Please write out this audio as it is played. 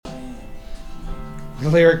The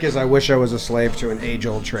lyric is, I wish I was a slave to an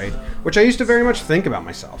age-old trade, which I used to very much think about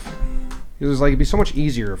myself. It was like, it'd be so much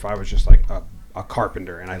easier if I was just like a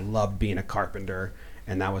carpenter, and I loved being a carpenter,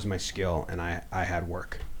 and that was my skill, and I had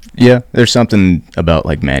work. Yeah, there's something about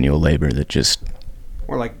like manual labor that just...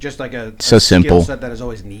 Or like just like a simple skill set that is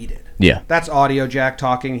always needed. Yeah. That's Audio Jack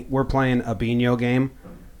talking. We're playing a Biñho game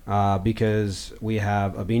because we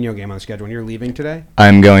have a Biñho game on the schedule. And you're leaving today?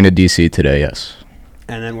 I'm going to D.C. today, yes.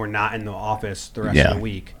 And then we're not in the office the rest of the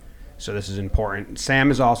week. So this is important.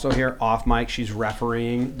 Sam is also here off mic. She's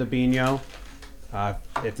refereeing the Biñho.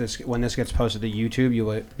 When this gets posted to YouTube,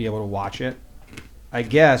 you'll be able to watch it. I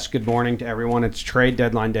guess, good morning to everyone. It's trade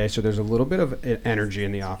deadline day, so there's a little bit of energy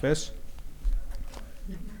in the office.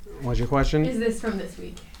 What's your question? Is this from this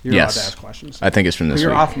week? You're allowed to ask questions. I think it's from this week.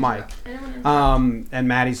 You're off mic. And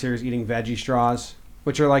Maddie's here is eating veggie straws,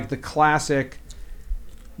 which are like the classic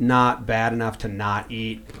not bad enough to not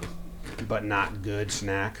eat, but not good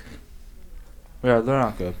snack. Yeah, they're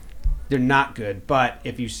not good. They're not good, but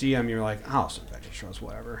if you see them, you're like, oh, some veggie straws,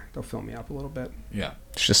 whatever. They'll fill me up a little bit. Yeah.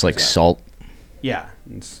 It's just like salt. Yeah.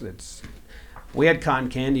 It's. We had cotton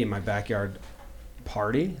candy in my backyard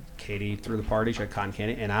party. Katie threw the party. She had cotton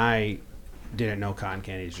candy, and I didn't know cotton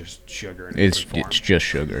candy is just sugar. It's just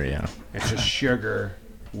sugar, yeah. It's just sugar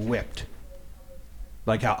whipped.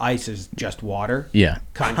 Like how ice is just water. Yeah.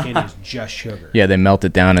 Cotton candy is just sugar. Yeah, they melt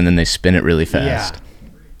it down and then they spin it really fast. Yeah.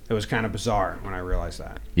 It was kind of bizarre when I realized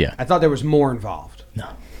that. Yeah. I thought there was more involved. No.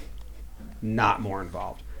 Not more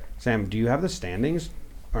involved. Sam, do you have the standings?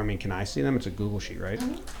 Or, I mean, can I see them? It's a Google sheet, right?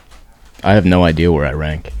 I have no idea where I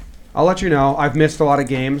rank. I'll let you know. I've missed a lot of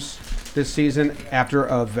games this season after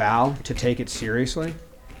a vow to take it seriously.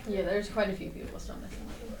 Yeah, there's quite a few people still missing.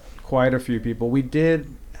 Quite a few people. We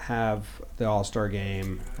did have the All-Star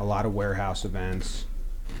game, a lot of warehouse events.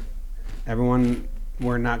 Everyone,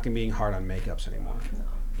 we're not going to be being hard on makeups anymore. No.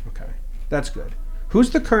 Okay. That's good. Who's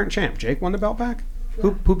the current champ? Jake won the belt back?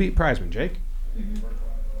 Yeah. Who beat Prizeman? Jake? Mm-hmm.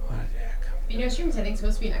 What a dick. Biñho streams, I think,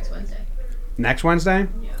 supposed to be next Wednesday. Next Wednesday?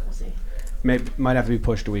 Yeah, we'll see. Might have to be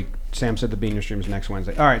pushed a week. Sam said the Biñho stream is next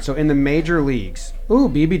Wednesday. All right, so in the major leagues. Ooh,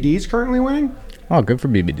 BBD's currently winning? Oh, good for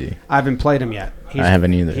BBD. I haven't played him yet. I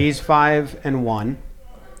haven't either. He's 5-1.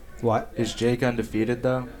 What? Is Jake undefeated,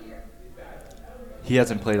 though? He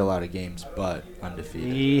hasn't played a lot of games, but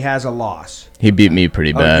undefeated. He has a loss. He beat me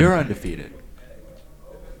pretty bad. Oh, you're undefeated.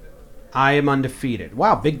 I am undefeated.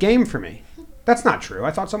 Wow, big game for me. That's not true.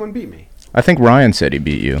 I thought someone beat me. I think Ryan said he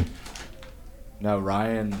beat you. No,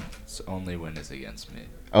 Ryan's only win is against me.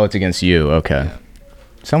 Oh, it's against you. Okay. Yeah.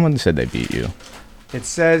 Someone said they beat you. It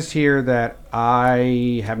says here that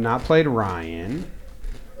I have not played Ryan.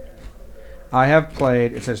 I have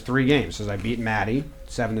played, it says 3 games. It says I beat Maddie,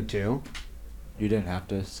 7-2. You didn't have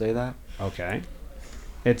to say that? Okay.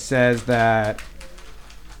 It says that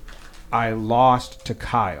I lost to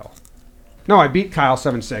Kyle. No, I beat Kyle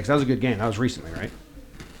 7-6. That was a good game. That was recently, right?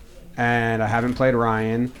 And I haven't played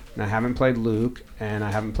Ryan, and I haven't played Luke, and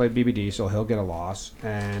I haven't played BBD, so he'll get a loss.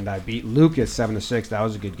 And I beat Lucas 7-6. That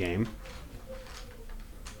was a good game.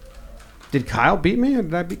 Did Kyle beat me, or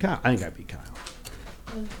did I beat Kyle? I think I beat Kyle.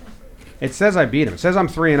 Okay. It says I beat him. It says I'm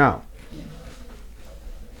 3-0. You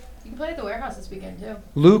can play at the warehouse this weekend, too.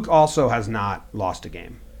 Luke also has not lost a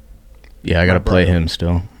game. Yeah, I got to play him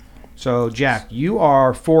still. So, Jack, you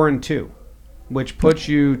are 4-2, which puts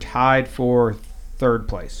you tied for 3rd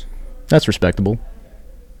place. That's respectable.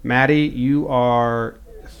 Maddie, you are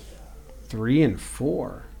 3-4.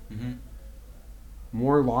 Mm-hmm.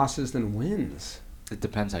 More losses than wins. It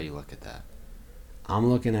depends how you look at that. I'm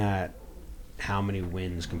looking at how many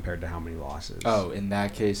wins compared to how many losses. Oh, in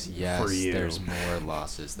that case, yes, For you. there's more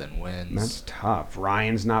losses than wins. That's tough.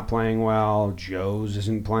 Ryan's not playing well. Joe's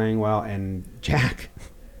isn't playing well. And Jack,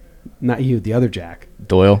 not you, the other Jack.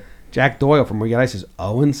 Doyle. Jack Doyle from We Got Ice is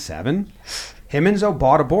 0-7. Him and Zoe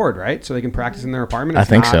bought a board, right? So they can practice in their apartment. I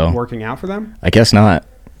think so. Working out for them? I guess not.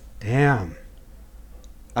 Damn.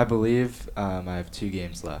 I believe I have 2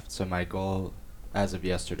 games left, so my goal as of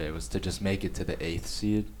yesterday was to just make it to the 8th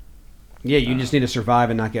seed. Yeah, you just need to survive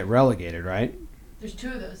and not get relegated, right? There's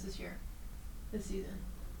 2 of those this season.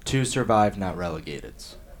 2 survived, not relegated.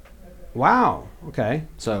 Wow. Okay.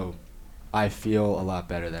 So I feel a lot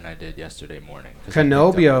better than I did yesterday morning.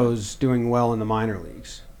 Canobio's doing well in the minor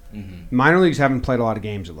leagues. Mm-hmm. Minor leagues haven't played a lot of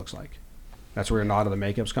games, it looks like. That's where a lot of the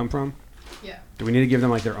makeups come from. Yeah. Do we need to give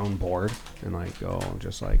them like their own board and like go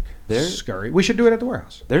just like There- scurry? We should do it at the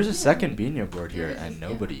warehouse. There's a second Biñho board here, Yeah. and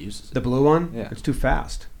nobody uses it. The blue one? Yeah. It's too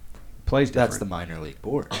fast. Plays different. That's the minor league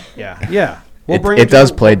board. Yeah. Yeah. It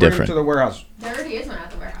does play different. To the warehouse. There already is one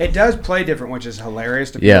at the warehouse. It does play different, which is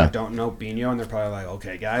hilarious to people that don't know Biñho, and they're probably like,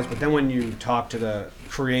 okay, guys. But then when you talk to the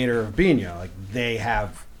creator of Biñho, like they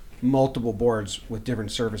have multiple boards with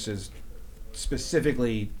different surfaces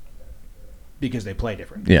specifically because they play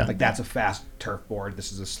different. Yeah. Like that's a fast turf board.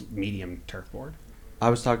 This is a medium turf board. I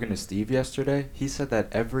was talking to Steve yesterday. He said that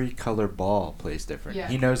every color ball plays different. Yeah.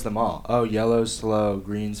 He knows them all. Oh, yellow's slow,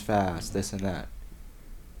 green's fast, this and that.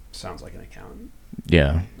 Sounds like an accountant.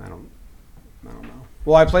 Yeah. I don't know.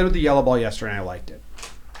 Well, I played with the yellow ball yesterday and I liked it.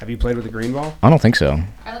 Have you played with the green ball? I don't think so.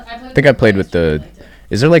 I think I played with the.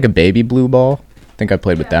 Is there like a baby blue ball? I think I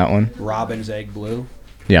played with that one. Robin's egg blue.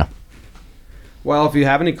 Yeah. Well, if you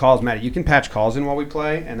have any calls, Maddie, you can patch calls in while we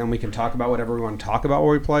play, and then we can talk about whatever we want to talk about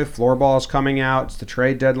while we play. Floorball is coming out. It's the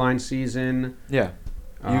trade deadline season. Yeah.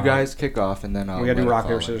 You guys kick off, and then I'll. We got to do rock,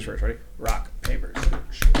 paper, scissors first. Ready? Rock, paper, scissors,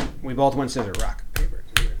 shoot. We both went scissors. Rock, paper,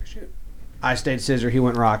 scissors, shoot. I stayed scissor. He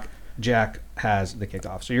went rock. Jack has the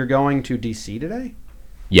kickoff. So you're going to D.C. today?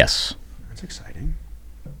 Yes. That's exciting.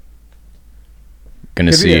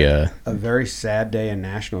 Gonna see a very sad day in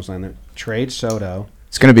Nationals land. There. Trade Soto.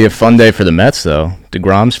 It's gonna be a fun day for the Mets, though.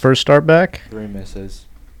 DeGrom's first start back. 3 misses.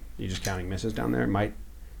 You just counting misses down there? It might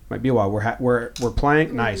be a while. We're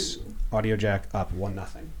playing. Nice. Audio Jack up 1-0.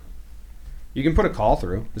 You can put a call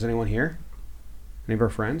through. Is anyone here? Any of our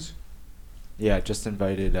friends? Yeah, just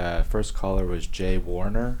invited. First caller was Jay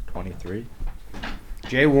Warner, 23.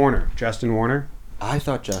 Jay Warner. Justin Warner. I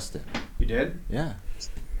thought Justin. You did? Yeah.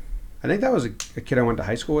 I think that was a kid I went to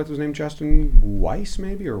high school with. Was named Justin Weiss,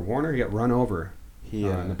 maybe, or Warner. He got run over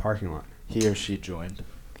in the parking lot. He or she joined.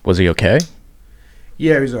 Was he okay?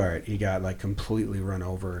 Yeah, he was all right. He got like completely run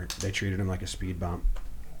over. They treated him like a speed bump.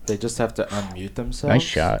 They just have to unmute themselves. Nice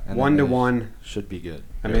shot. 1-1. Should be good.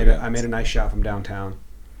 I made a nice shot from downtown.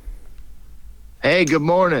 Hey, good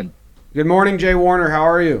morning. Good morning, Jay Warner. How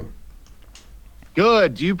are you?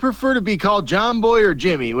 Good. Do you prefer to be called Jomboy or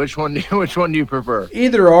Jimmy? Which one do you prefer?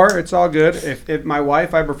 Either or, it's all good. If my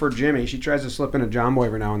wife, I prefer Jimmy. She tries to slip in a Jomboy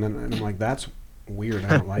every now and then, and I'm like, that's weird.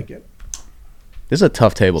 I don't like it. This is a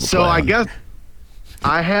tough table to play. So I on. guess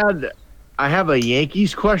I have a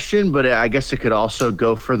Yankees question, but I guess it could also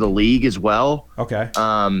go for the league as well. Okay.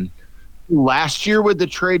 Last year with the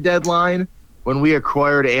trade deadline, when we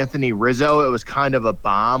acquired Anthony Rizzo, it was kind of a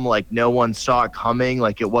bomb. Like no one saw it coming.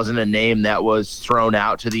 Like it wasn't a name that was thrown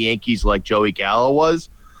out to the Yankees like Joey Gallo was.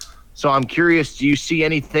 So I'm curious, do you see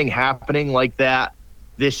anything happening like that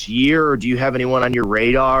this year, or do you have anyone on your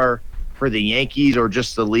radar for the Yankees or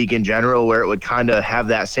just the league in general where it would kind of have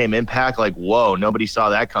that same impact? Like, whoa, nobody saw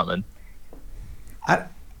that coming.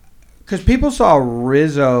 Because people saw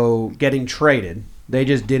Rizzo getting traded. They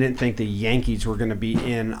just didn't think the Yankees were going to be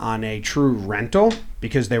in on a true rental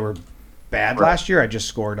because they were bad last year. I just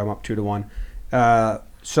scored them up 2-1.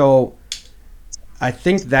 So I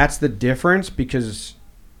think that's the difference because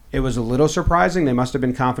it was a little surprising. They must have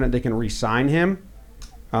been confident they can re-sign him.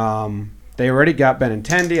 They already got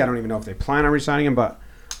Benintendi. I don't even know if they plan on re-signing him. But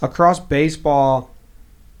across baseball,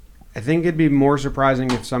 I think it'd be more surprising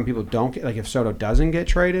if some people don't get, like if Soto doesn't get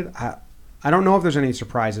traded. I don't know if there's any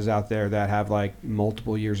surprises out there that have like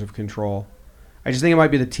multiple years of control. I just think it might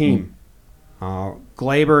be the team.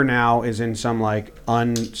 Glaber now is in some like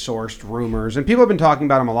unsourced rumors, and people have been talking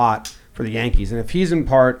about him a lot for the Yankees. And if he's in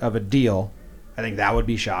part of a deal, I think that would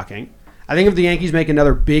be shocking. I think if the Yankees make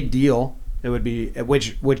another big deal, it would be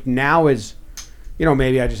which now is,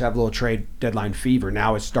 maybe I just have a little trade deadline fever.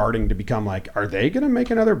 Now it's starting to become like, are they going to make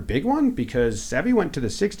another big one? Because Sevy went to the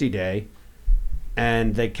 60-day.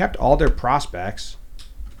 And they kept all their prospects.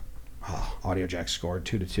 Audio Jack scored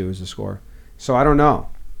 2-2 is the score. So I don't know.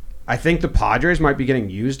 I think the Padres might be getting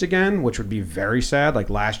used again, which would be very sad. Like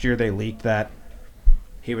last year, they leaked that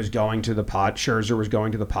he was going to Scherzer was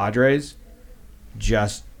going to the Padres,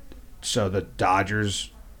 just so the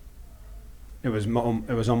Dodgers. It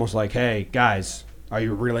was almost like, hey guys, are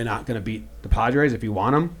you really not going to beat the Padres if you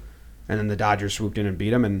want them? And then the Dodgers swooped in and beat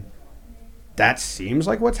them, and that seems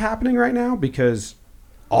like what's happening right now because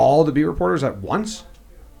all the beat reporters at once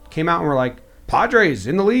came out and were like, Padres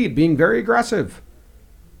in the lead, being very aggressive.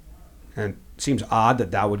 And it seems odd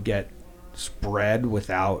that would get spread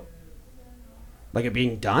without like it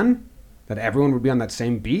being done, that everyone would be on that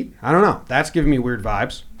same beat. I don't know. That's giving me weird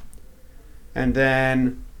vibes. And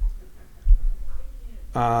then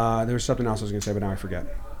there was something else I was going to say, but now I forget.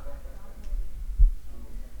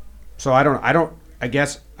 So I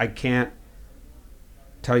guess I can't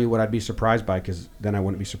tell you what I'd be surprised by because then I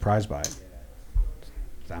wouldn't be surprised by it.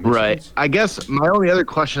 Does that make sense? I guess my only other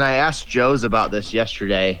question, I asked Joe's about this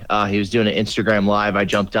yesterday. He was doing an Instagram live. I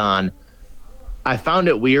jumped on. I found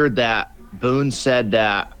it weird that Boone said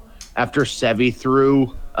that after Sevy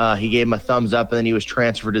threw, he gave him a thumbs up, and then he was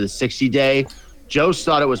transferred to the 60-day. Joe's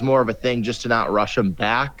thought it was more of a thing just to not rush him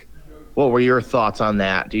back. What were your thoughts on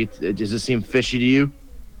that? Does it seem fishy to you?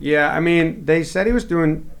 Yeah, I mean, they said he was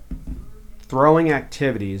doing throwing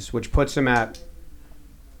activities, which puts him at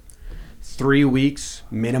 3 weeks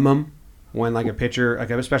minimum when like a pitcher, like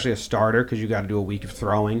especially a starter, because you got to do a week of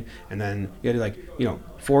throwing, and then you got to do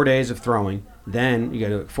 4 days of throwing, then you got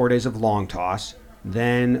to do 4 days of long toss,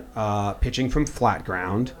 then pitching from flat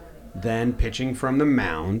ground, then pitching from the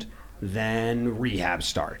mound, then rehab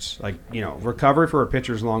starts. Recovery for a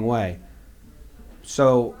pitcher is a long way.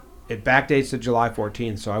 So it backdates to July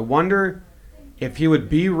 14th. So I wonder if he would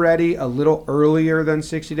be ready a little earlier than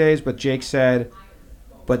 60 days, but Jake said,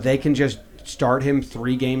 but they can just start him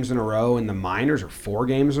 3 games in a row in the minors or 4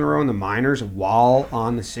 games in a row in the minors while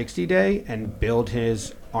on the 60-day and build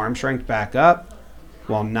his arm strength back up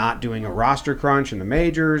while not doing a roster crunch in the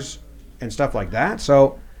majors and stuff like that.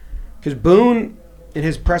 So, because Boone in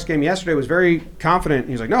his press game yesterday was very confident.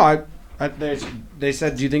 He was like, no, they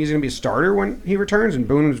said, do you think he's going to be a starter when he returns? And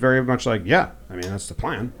Boone was very much like, yeah, I mean, that's the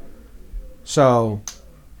plan. So,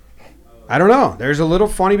 I don't know. There's a little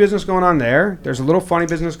funny business going on there. There's a little funny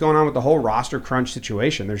business going on with the whole roster crunch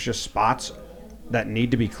situation. There's just spots that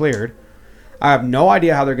need to be cleared. I have no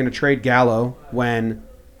idea how they're going to trade Gallo when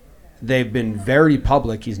they've been very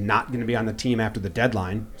public. He's not going to be on the team after the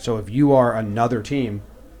deadline. So if you are another team,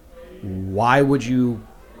 why would you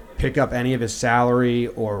pick up any of his salary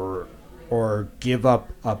or give up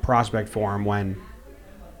a prospect for him when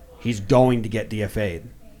he's going to get DFA'd?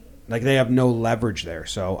 Like, they have no leverage there.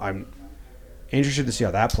 So I'm interested to see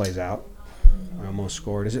how that plays out. I almost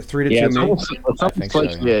scored. Is it 3-2? Yeah, it's almost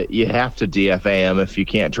like you have to DFA him if you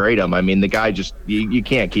can't trade him. I mean, the guy just you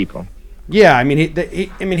can't keep him. Yeah, I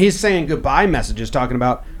mean, he's saying goodbye messages, talking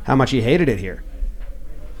about how much he hated it here.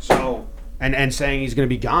 So, and saying he's going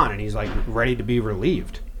to be gone, and he's like ready to be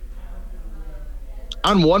relieved.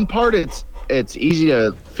 On one part, it's easy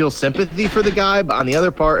to feel sympathy for the guy, but on the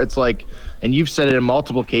other part, it's like, and you've said it on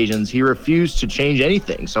multiple occasions, he refused to change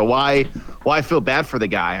anything. So why feel bad for the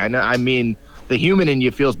guy? I mean, the human in you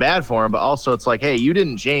feels bad for him, but also it's like, hey, you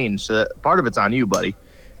didn't change, so part of it's on you, buddy.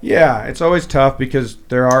 Yeah, it's always tough because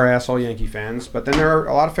there are asshole Yankee fans, but then there are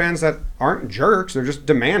a lot of fans that aren't jerks. They're just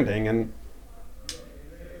demanding, and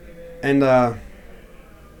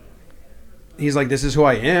he's like, this is who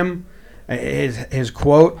I am. His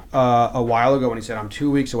quote a while ago when he said, I'm 2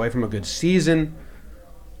 weeks away from a good season,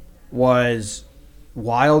 was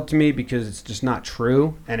wild to me because it's just not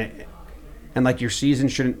true. And like, your season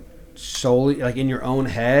shouldn't solely, like, in your own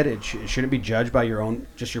head, it shouldn't be judged by your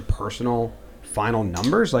personal final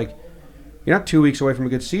numbers. Like, you're not 2 weeks away from a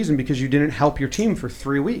good season because you didn't help your team for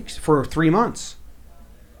 3 months.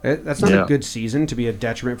 That's not a good season to be a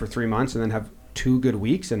detriment for 3 months and then have 2 good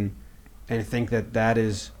weeks and think that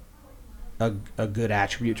is a good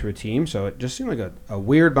attribute to a team. So it just seemed like a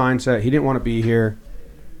weird mindset. He didn't want to be here,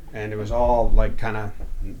 and it was all like kind of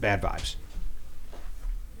bad vibes.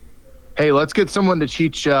 Hey, let's get someone to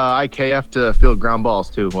teach IKF to field ground balls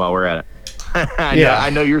too while we're at it. I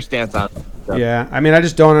know your stance on it. So. Yeah, I mean, I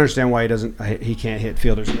just don't understand why he can't hit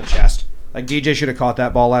fielders in the chest. Like, DJ should have caught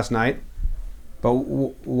that ball last night, but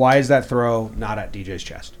why is that throw not at DJ's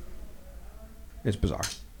chest? It's bizarre.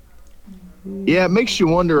 Yeah, it makes you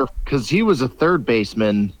wonder, because he was a third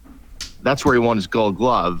baseman. That's where he won his Gold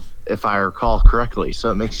Glove, if I recall correctly. So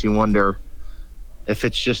it makes you wonder if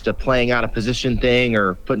it's just a playing out of position thing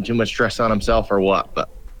or putting too much stress on himself or what. But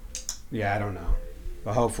yeah, I don't know.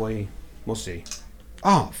 But hopefully, we'll see.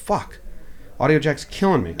 Oh, fuck. Audio Jack's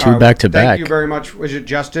killing me. 2 back-to-back. Thank you very much. Was it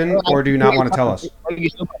Justin, or do you not want to tell us?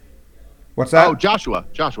 What's that? Oh, Joshua.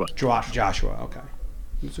 Joshua, okay.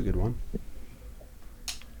 That's a good one.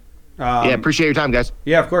 Yeah, appreciate your time, guys.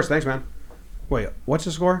 Yeah, of course. Thanks, man. Wait, what's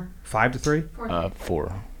the score? 5-3?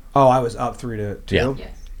 4. Oh, I was up 3-2? Yeah.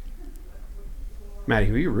 Yes. Maddie,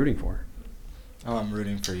 who are you rooting for? Oh, I'm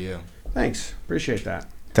rooting for you. Thanks. Appreciate that.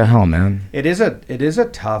 The hell, man. It is a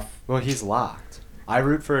tough. Well, he's locked. I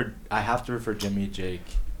have to root for Jimmy, Jake,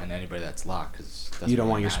 and anybody that's locked because You don't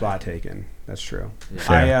want your spot taken. That's true.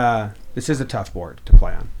 Yeah. This is a tough board to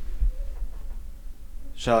play on.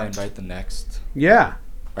 Shall I invite the next? Yeah.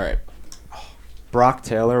 All right. Brock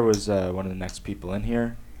Taylor was one of the next people in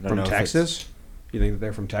here. From Texas? You think that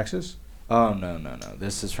they're from Texas? Oh, no.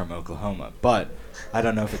 This is from Oklahoma. But I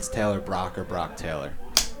don't know if it's Taylor Brock or Brock Taylor.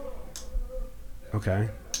 Okay.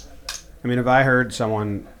 I mean, if I heard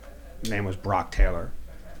someone name was Brock Taylor,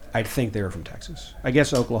 I'd think they were from Texas. I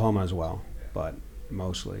guess Oklahoma as well, but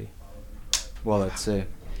mostly. Well, let's see.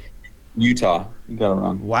 Utah. You got it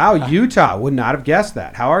wrong. Wow, Utah. Would not have guessed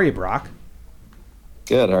that. How are you, Brock?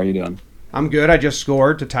 Good. How are you doing? I'm good. I just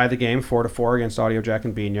scored to tie the game 4-4 against Audio Jack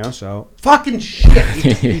and Biñho. So fucking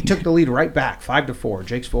shit. He took the lead right back, 5-4.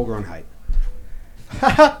 Jake's full-grown height.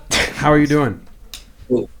 How are you doing?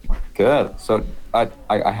 Good. So I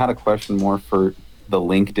had a question more for the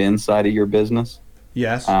LinkedIn side of your business.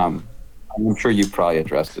 Yes. I'm sure you probably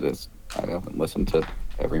addressed it as I haven't listened to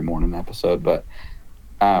every morning episode, but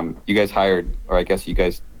you guys hired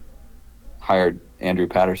Andrew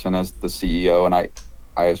Patterson as the CEO, and I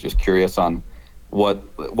was just curious on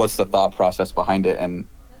what's the thought process behind it, and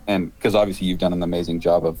because obviously you've done an amazing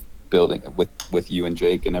job of building with you and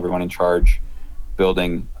Jake and everyone in charge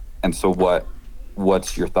building, and so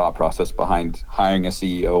what's your thought process behind hiring a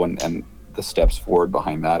CEO and the steps forward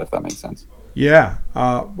behind that, if that makes sense? Yeah.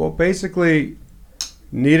 Well, basically,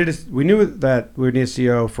 we knew that we would need a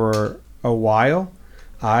CEO for a while.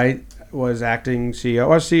 I was acting CEO. I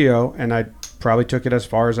was CEO, and I probably took it as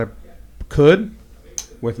far as I could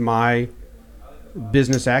with my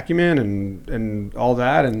business acumen and all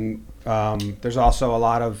that. And there's also a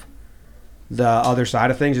lot of the other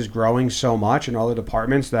side of things is growing so much in all the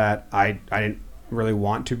departments that I didn't really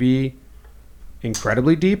want to be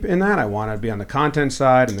incredibly deep in that. I want to be on the content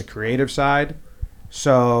side and the creative side.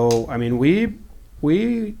 So, I mean, we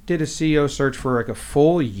did a CEO search for like a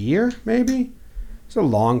full year, maybe. It's a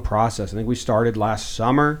long process. I think we started last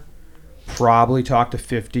summer, probably talked to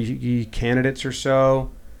 50 candidates or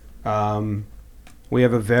so. We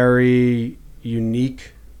have a very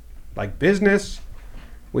unique business.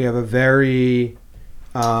 We have a very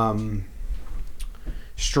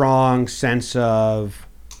strong sense of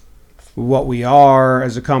what we are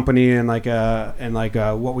as a company and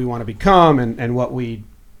what we want to become and what we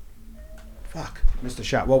missed the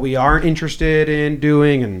shot. What we aren't interested in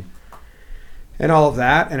doing and all of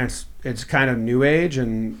that, and it's kind of new age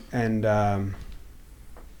and I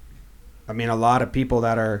mean a lot of people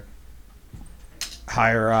that are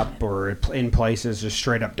higher up or in places just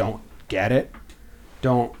straight up don't get it,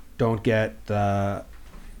 don't get the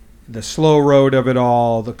slow road of it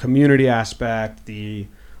all, the community aspect, the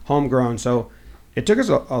homegrown. So it took us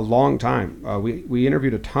a long time. We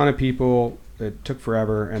interviewed a ton of people. It took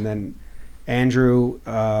forever, and then Andrew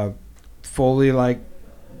fully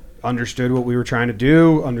understood what we were trying to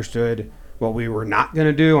do, understood what we were not going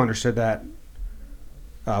to do, understood that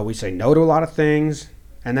we say no to a lot of things.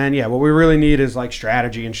 And then, what we really need is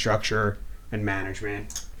strategy and structure and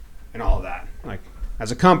management and all of that.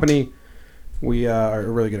 As a company, we are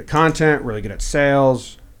really good at content, really good at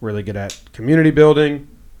sales, really good at community building,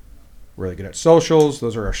 really good at socials.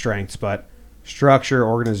 Those are our strengths, but structure,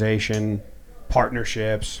 organization,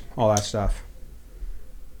 partnerships, all that stuff.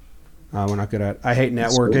 We're not good at. I hate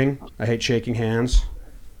networking. I hate shaking hands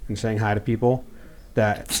and saying hi to people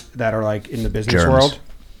that are in the business world.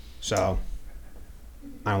 So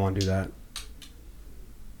I don't want to do that.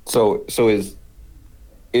 So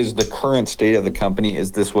is the current state of the company,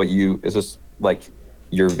 is this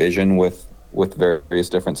your vision with various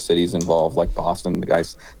different cities involved, like Boston, the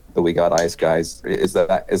guys that we got, Ice Guys? Is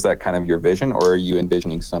that kind of your vision, or are you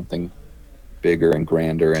envisioning something bigger and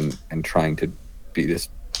grander and trying to be this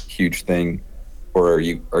huge thing, or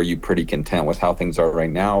are you pretty content with how things are right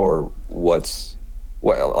now, or I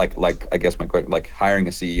guess my question, hiring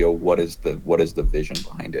a CEO, what is the vision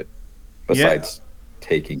behind it besides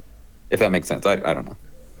taking, if that makes sense? I don't know.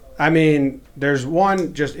 I mean, there's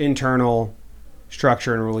one just internal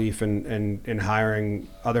structure and relief in hiring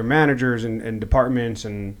other managers and departments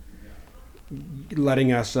and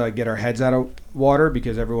letting us get our heads out of water,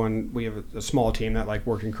 because we have a small team that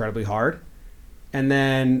work incredibly hard. And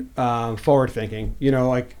then forward thinking, we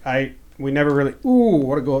never really,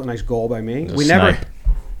 what a nice goal by me. We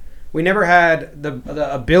never had the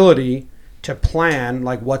ability to plan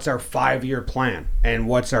what's our 5-year plan and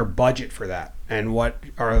what's our budget for that and what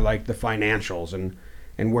are the financials and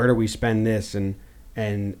where do we spend this and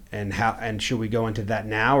how, and should we go into that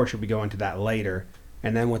now or should we go into that later?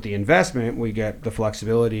 And then with the investment, we get the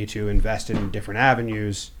flexibility to invest in different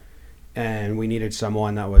avenues, and we needed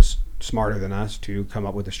someone that was smarter than us to come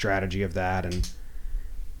up with a strategy of that and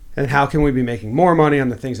how can we be making more money on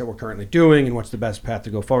the things that we're currently doing and what's the best path to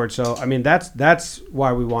go forward. So I mean that's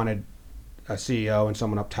why we wanted a CEO and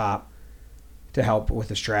someone up top to help with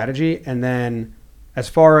the strategy. And then as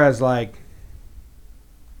far as the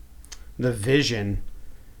vision,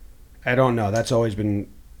 I don't know. That's always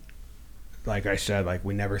been, like I said,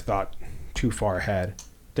 we never thought too far ahead.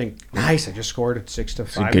 I just scored at 6-5.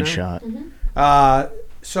 It's a good now. shot. Mm-hmm.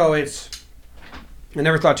 So I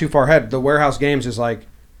never thought too far ahead. The warehouse games is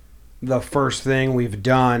the first thing we've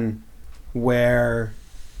done where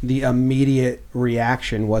the immediate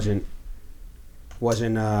reaction wasn't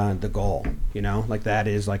the goal, you know, like that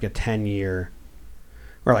is like a 10-year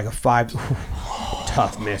or like a 5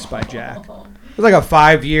 tough miss by Jack. It's like a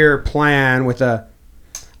 5-year plan with a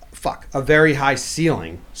very high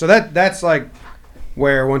ceiling. So that's like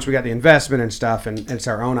where once we got the investment and stuff, and it's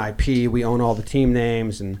our own IP, we own all the team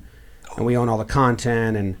names and we own all the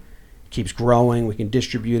content, and it keeps growing. We can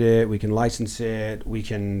distribute it, we can license it, we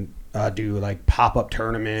can do like pop-up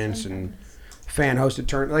tournaments and fan-hosted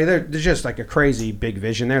tournaments. Like there's just like a crazy big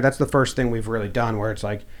vision there. That's the first thing we've really done where it's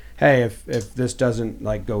like, hey, if this doesn't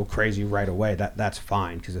like go crazy right away, that's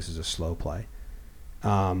fine because this is a slow play.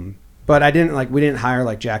 But we didn't hire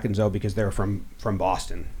like Jack and Zoe because they're from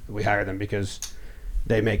Boston. We hired them because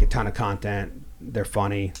they make a ton of content. They're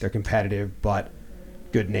funny, they're competitive, but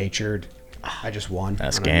good-natured. I just won.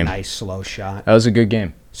 That's on game. A nice slow shot. That was a good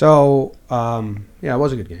game. So yeah, it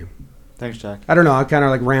was a good game. Thanks, Jack. I don't know. I kind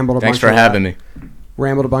of like rambled a bunch. Thanks for having me.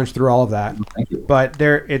 Rambled a bunch through all of that. Thank you. But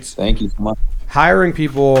it's Thank you so much. hiring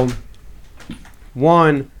people.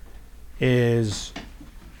 One is,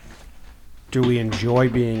 do we enjoy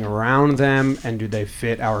being around them, and do they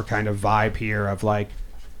fit our kind of vibe here of like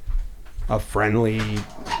a friendly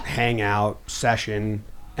hangout session,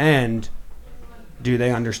 and do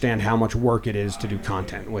they understand how much work it is to do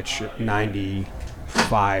content, which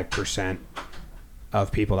 95%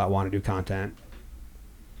 of people that want to do content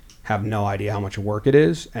have no idea how much work it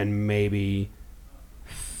is, and maybe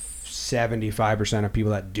 75% of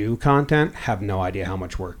people that do content have no idea how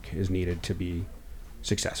much work is needed to be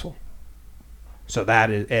successful. So that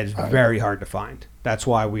is very hard to find. That's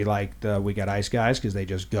why we like We Got Ice guys, because they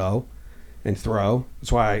just go and throw.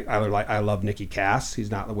 That's why I love Nicky Cass.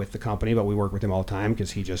 He's not with the company, but we work with him all the time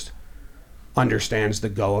because he just understands the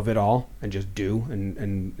go of it all and just do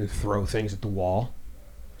and throw things at the wall.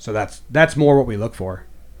 So that's more what we look for.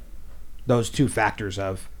 Those two factors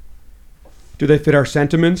of, do they fit our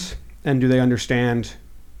sentiments, and do they understand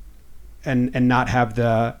and not have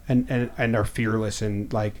and are fearless in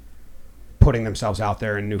like putting themselves out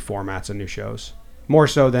there in new formats and new shows. More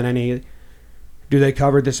so than any, do they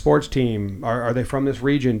cover this sports team? Are they from this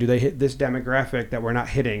region? Do they hit this demographic that we're not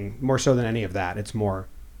hitting? More so than any of that. It's more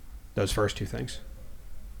those first two things.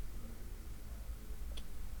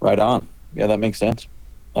 Right on. Yeah, that makes sense.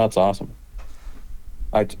 That's awesome.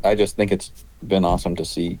 I just think it's been awesome to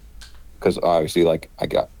see, because obviously, like I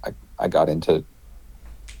got into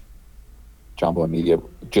Jomboy Media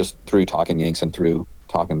just through talking Yanks and through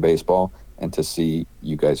talking baseball, and to see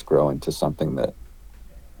you guys grow into something that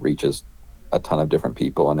reaches a ton of different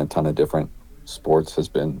people and a ton of different sports has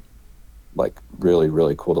been like really,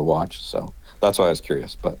 really cool to watch. So that's why I was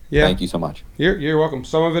curious. But yeah, thank you so much. You're welcome.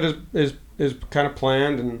 Some of it is kind of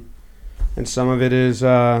planned, and some of it is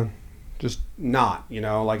just not. You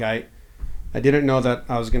know, like I didn't know that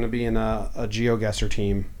I was going to be in a GeoGuessr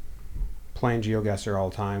team, playing GeoGuessr all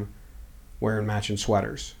the time, wearing matching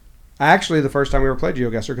sweaters. Actually, the first time we ever played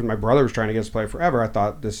GeoGuessr, because my brother was trying to get us to play it forever, I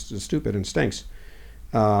thought this is stupid and stinks.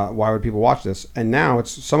 Why would people watch this? And now it's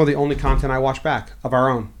some of the only content I watch back of our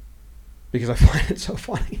own, because I find it so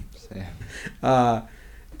funny.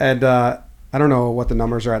 And I don't know what the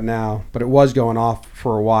numbers are at now, but it was going off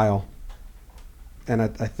for a while. And I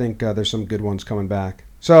think there's some good ones coming back.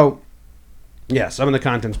 So, yeah, some of the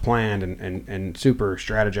content's planned and super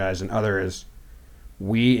strategized, and other is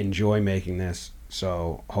we enjoy making this,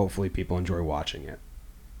 so hopefully people enjoy watching it,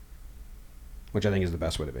 which I think is the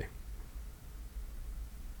best way to be.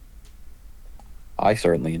 I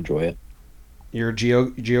certainly enjoy it. You're a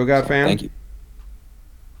GeoGuessr fan? Thank you.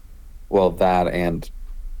 Well, that, and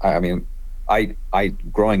I mean, I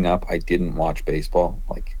growing up, I didn't watch baseball.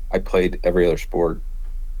 Like, I played every other sport,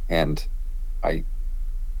 and I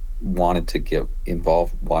wanted to get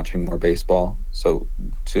involved watching more baseball. So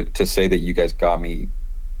to say that you guys got me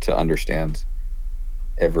to understand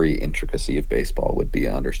every intricacy of baseball would be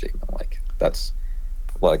an understatement. Like, that's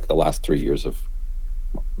like the last 3 years of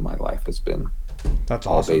my life has been that's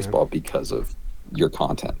all awesome, baseball, man. Because of your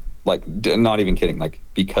content. Like, not even kidding. Like,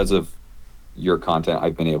 because of your content,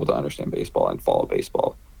 I've been able to understand baseball and follow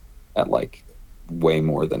baseball at like way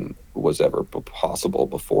more than was ever possible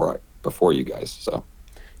before you guys. So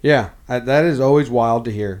yeah, that is always wild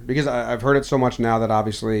to hear, because I've heard it so much now that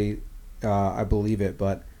obviously I believe it.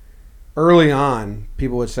 But early on,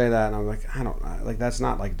 people would say that, and I'm like, I don't like, that's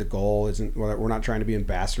not like the goal. Isn't, we're not trying to be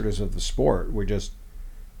ambassadors of the sport.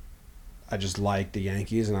 I just like the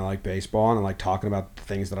Yankees, and I like baseball, and I like talking about the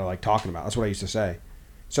things that I like talking about. That's what I used to say.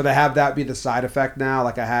 So to have that be the side effect now,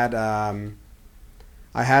 like I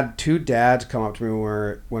had two dads come up to me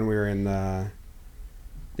when we were in the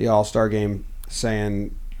the All-Star game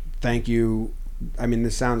saying thank you. I mean,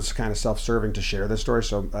 this sounds kind of self-serving to share this story,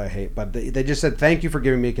 so I hate, but they just said thank you for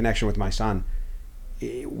giving me a connection with my son.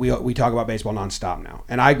 We talk about baseball nonstop now,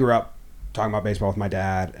 and I grew up talking about baseball with my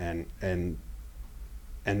dad, and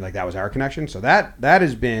like that was our connection. So that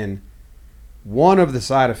has been one of the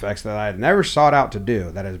side effects that I had never sought out to do.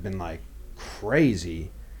 That has been like crazy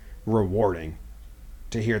rewarding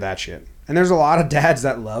to hear that shit. And there's a lot of dads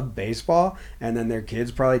that love baseball, and then their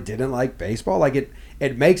kids probably didn't like baseball. Like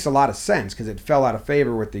it makes a lot of sense because it fell out of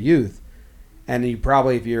favor with the youth. And you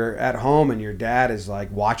probably, if you're at home and your dad is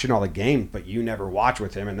like watching all the games, but you never watch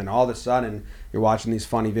with him, and then all of a sudden you're watching these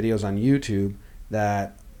funny videos on YouTube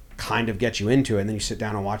that kind of get you into it, and then you sit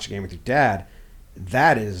down and watch the game with your dad.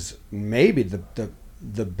 That is maybe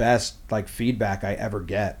the best like feedback I ever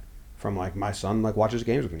get from like my son like watches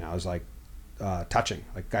games with me now. Is like touching.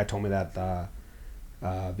 Like guy told me that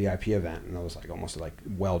VIP event, and I was like almost like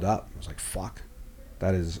welled up. I was like, fuck,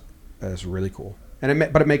 that's really cool.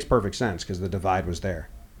 And but it makes perfect sense because the divide was there,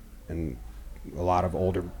 and a lot of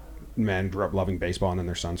older men grew up loving baseball, and then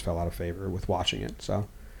their sons fell out of favor with watching it. So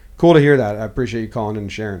cool to hear that. I appreciate you calling in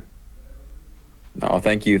and sharing. No,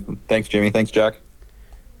 thank you. Thanks, Jimmy. Thanks, Jack.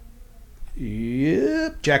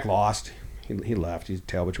 Yep, Jack lost. He left. He's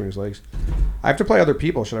tail between his legs. I have to play other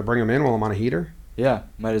people. Should I bring him in while I'm on a heater? Yeah,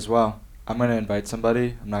 might as well. I'm gonna invite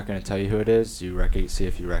somebody. I'm not gonna tell you who it is. You see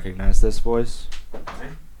if you recognize this voice. Okay.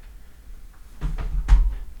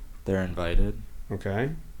 They're invited.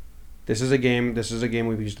 Okay. This is a game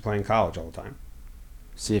we used to play in college all the time.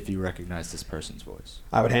 See if you recognize this person's voice.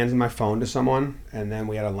 I would hand my phone to someone, and then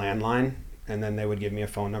we had a landline, and then they would give me a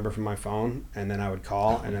phone number from my phone, and then I would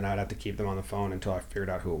call, and then I'd have to keep them on the phone until I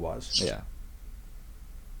figured out who it was. Yeah.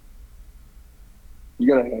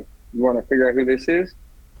 You want to figure out who this is?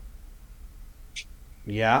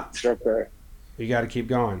 Yeah. Okay. You got to keep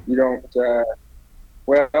going. You don't.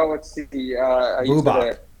 Well, let's see. I used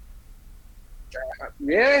to,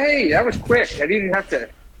 yeah. Hey, that was quick. I didn't have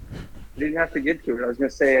to get to it. I was gonna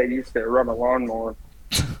say I used to run a lawnmower.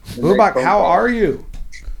 Bubak, how are you?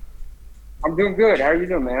 I'm doing good. How are you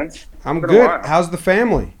doing, man? I'm good. How's the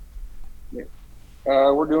family?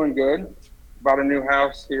 We're doing good. Bought a new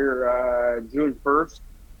house here June 1st.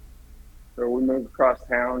 So we moved across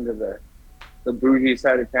town to the bougie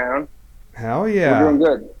side of town. Hell yeah. We're doing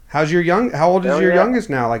good. How old is your youngest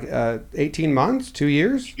now? Like 18 months? 2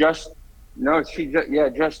 years? She just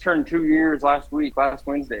turned 2 years last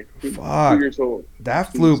Wednesday. Fuck. 2 years old.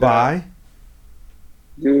 That flew by.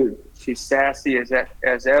 Dude, she's sassy as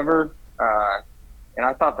ever. And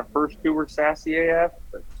I thought the first two were sassy AF,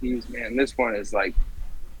 but geez, man, this one is like.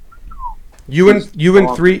 You and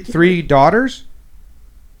three daughters?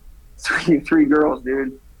 Three girls,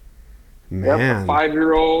 dude. Man. Yep, a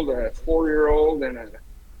 5-year-old, a 4-year-old, and a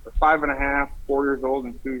 5.5, 4 years old,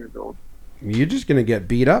 and 2 years old. You're just going to get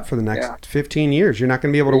beat up for the next 15 years. You're not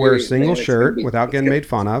going to be able to wear a single shirt without getting made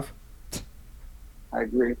fun of. I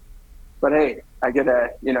agree. But hey, I get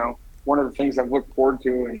one of the things I've looked forward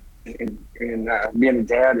to in being a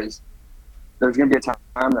dad is there's going to be a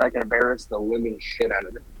time that I can embarrass the living shit out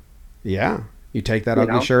of it. Yeah. You take that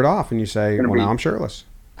ugly shirt off and you say, well, now I'm shirtless.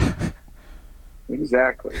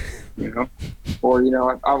 Exactly. Or,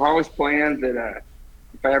 I've always planned that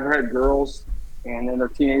if I ever had girls and in their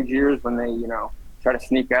teenage years when they, try to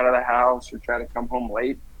sneak out of the house or try to come home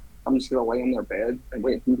late, I'm just going to lay in their bed and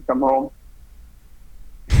wait for them to come home.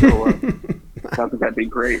 So I think that'd be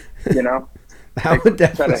great, That would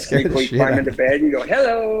definitely scare the shit climb into bed, you go,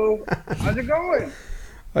 hello, how's it going?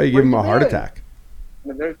 Oh, you give them a heart attack.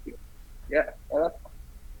 Yeah,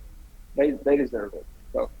 they deserve it.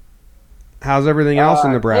 So, how's everything else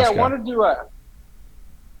in Nebraska? Yeah, I want to do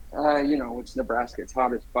it's Nebraska. It's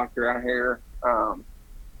hot as fuck around here.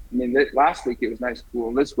 Last week it was nice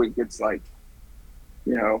cool. This week it's like,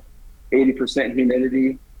 80%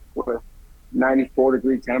 humidity with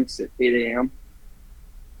 94-degree temps at 8 a.m.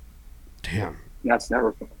 Damn. And that's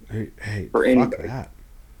never fun. Hey, for fuck anybody.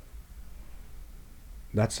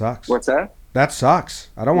 That sucks. What's that? That sucks.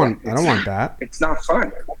 I don't want that. It's not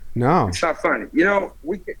fun. No. It's not fun.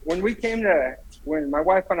 When my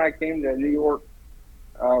wife and I came to New York,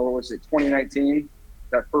 what was it, 2019?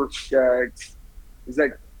 That first, is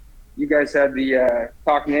that you guys had the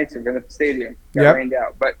Talk Native in the stadium. Got rained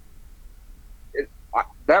out. But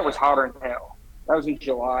that was hotter than hell. That was in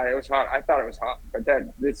July. It was hot. I thought it was hot. But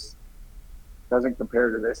this doesn't compare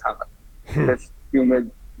to this hot. It's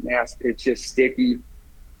humid, nasty. It's just sticky.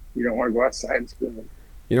 You don't want to go outside. It's good.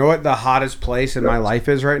 You know what the hottest place in my life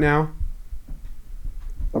is right now?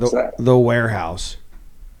 What's that? The warehouse.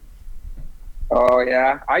 Oh,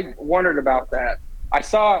 yeah. I wondered about that.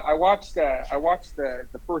 I watched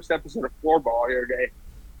the first episode of Floorball the other day,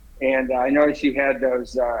 and I noticed you had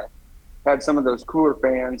had some of those cooler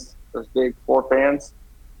fans, those big floor fans,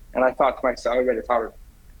 and I thought to myself, I bet it's hotter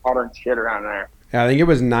than shit around there. Yeah, I think it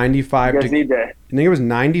was 95. You guys need to. I think it was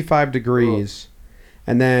 95 degrees,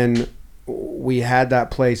 and then we had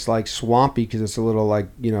that place like swampy because it's a little like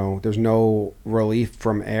there's no relief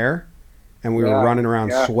from air, and we were running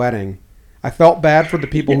around sweating. I felt bad for the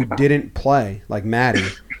people who didn't play, like Maddie,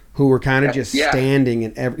 who were kind of just standing.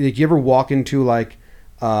 And did you ever walk into like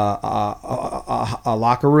a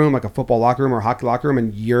locker room, like a football locker room or a hockey locker room,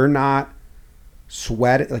 and you're not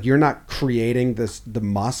sweating, like you're not creating the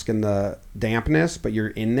musk and the dampness, but you're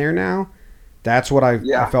in there now? That's what I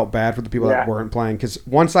felt bad for the people that weren't playing, because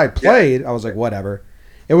once I played, I was like, whatever.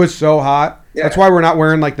 It was so hot. Yeah. That's why we're not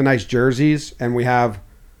wearing like the nice jerseys, and we have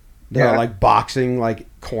the like boxing like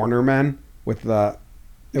cornermen with the.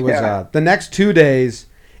 It was the next 2 days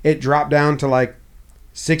it dropped down to like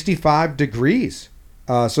 65 degrees.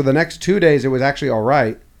 So the next 2 days it was actually all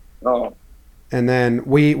right. Oh. And then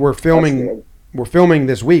we're filming. We're filming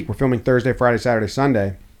this week. We're filming Thursday, Friday, Saturday,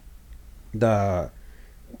 Sunday. The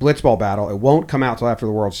Blitzball battle. It won't come out till after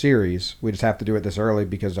the World Series. We just have to do it this early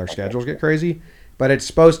because our schedules get crazy. But it's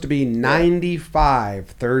supposed to be 95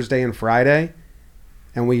 Thursday and Friday,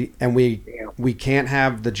 and we can't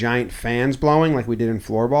have the giant fans blowing like we did in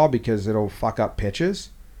floorball because it'll fuck up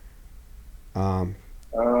pitches. So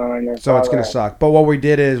it's gonna suck. But what we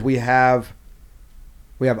did is we have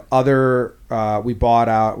other. We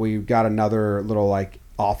got another little like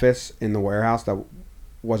office in the warehouse that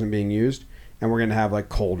wasn't being used, and we're gonna have like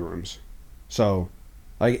cold rooms. So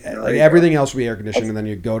like everything else will be air conditioned, and then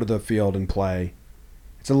you go to the field and play.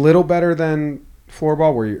 It's a little better than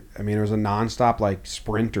floorball, where it was a nonstop like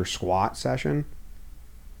sprint or squat session.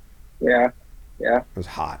 Yeah. It was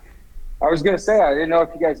hot. I was gonna say, I didn't know if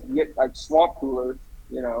you guys can get like swamp coolers.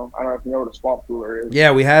 I don't know if you know what a swamp cooler is.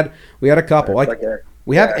 Yeah, we had a couple.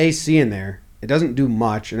 We have AC in there. It doesn't do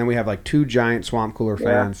much, and then we have like 2 giant swamp cooler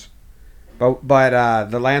fans.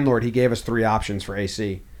 But the landlord, he gave us 3 options for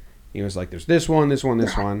AC. He was like, "There's this one, this one,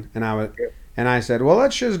 this one," and I said, "Well,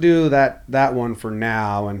 let's just do that one for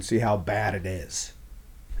now and see how bad it is."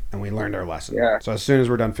 And we learned our lesson. Yeah. So as soon as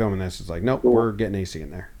we're done filming this, it's like, nope, we're getting AC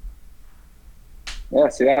in there. Yeah,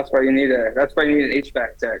 see, that's why you need an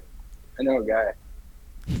HVAC tech. I know a guy.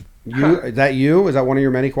 Is that you? Is that one of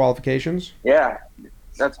your many qualifications? Yeah,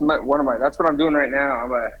 that's what I'm doing right now.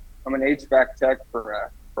 I'm an HVAC tech for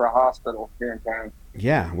a hospital here in town.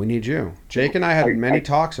 Yeah, we need you. Jake and I had many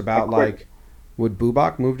talks about like, would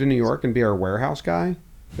Bubak move to New York and be our warehouse guy?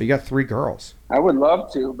 But you got 3 girls. I would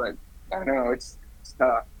love to, but I know it's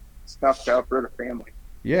tough. It's tough to uproot a family.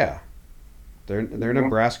 Yeah, they're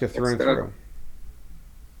Nebraska through and through.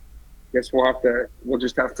 Guess I'll have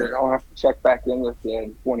to check back in with you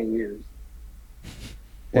in 20 years.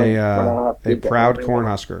 A proud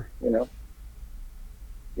Cornhusker.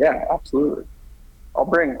 Yeah, absolutely. I'll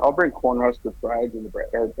bring Cornhusker pride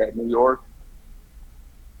to New York.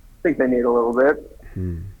 I think they need a little bit.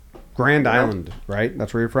 Grand Island, right?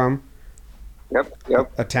 That's where you're from? Yep.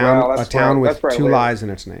 A town with 2 lies in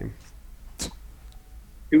its name.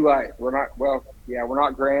 2 lies. We're not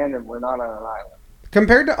grand, and we're not on an island.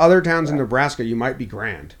 Compared to other towns in Nebraska, you might be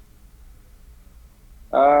grand.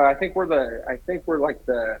 I think we're like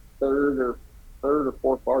the third or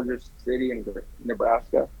fourth largest city in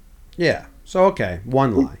Nebraska. Yeah. So okay,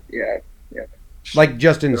 1 lie. Yeah. Like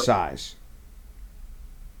just in size.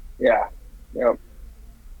 Yeah. Yep.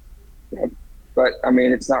 But I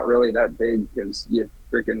mean, it's not really that big because you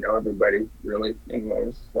freaking know everybody, really,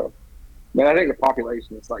 anyways. So, I think the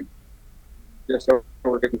population is like just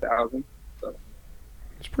over 50,000. So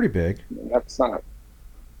it's pretty big. That's not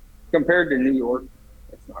compared to New York.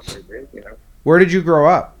 It's not very big, Where did you grow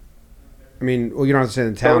up? I mean, well, you don't have to say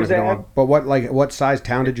the town, if you don't want, but what size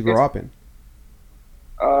town did you grow up in?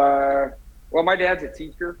 Well, my dad's a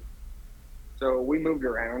teacher, so we moved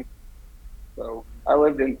around. So I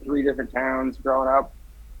lived in 3 different towns growing up,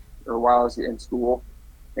 or while I was in school,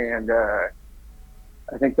 and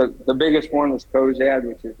I think the biggest one was Cozad,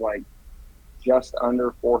 which is like just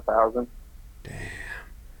under 4,000. Damn,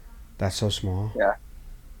 that's so small. Yeah,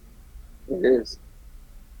 it is.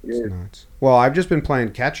 It's nuts. Well, I've just been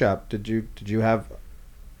playing catch up. Did you have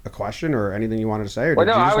a question or anything you wanted to say, or did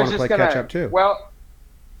you just want to play catch up too? Well,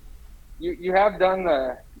 you have done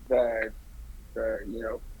the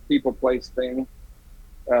people place thing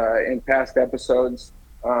in past episodes.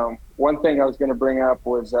 One thing I was going to bring up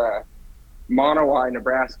was Monowai,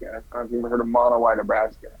 Nebraska. I don't know if you've ever heard of Monowai,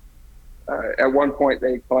 Nebraska. At one point,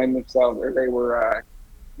 they claimed themselves, or they were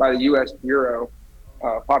by the U.S. Bureau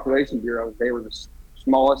population bureau, they were the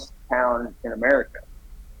smallest town in America.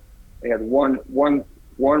 They had one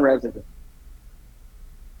resident.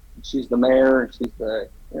 She's the mayor, and she's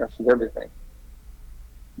everything.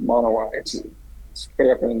 Monowai. It's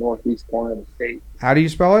straight up in the northeast corner of the state. How do you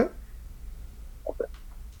spell it?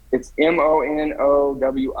 It's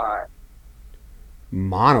Monowi.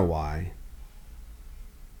 Monowai.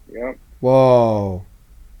 Yep. Whoa.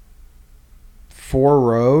 4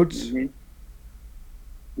 roads? Mm-hmm.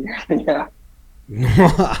 Yeah.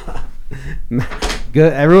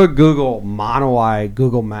 Good. Everyone Google Monowai,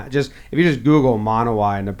 Google Map. If you just Google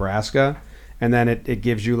Monowai, Nebraska, and then it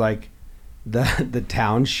gives you like the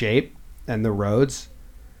town shape and the roads.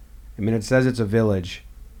 I mean, it says it's a village.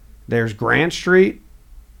 There's Grant Street,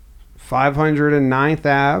 509th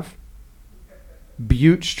Ave,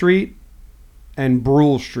 Butte Street, and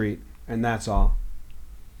Brule Street, and that's all.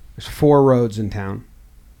 There's 4 roads in town.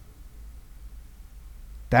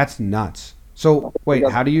 That's nuts. So wait,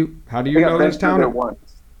 how do you know this town?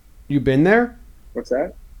 Once. You been there? What's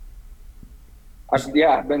that?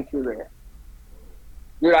 I've been through there.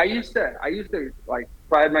 Dude, I used to like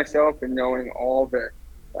pride myself in knowing all the,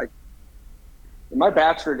 like, in my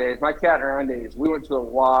bachelor days, my cat and around days, we went to a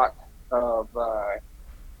lot of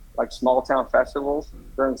like small town festivals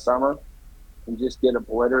during the summer and just get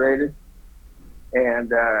obliterated.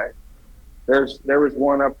 And there was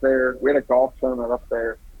one up there. We had a golf tournament up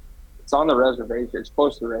there. It's on the reservation. It's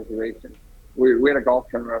close to the reservation. We had a golf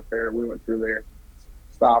tournament up there. We went through there,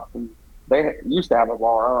 stopped, and they used to have a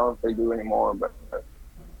bar. I don't know if they do anymore, but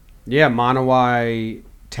yeah, Monowai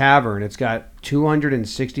Tavern. It's got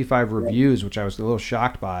 265 reviews, which I was a little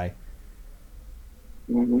shocked by.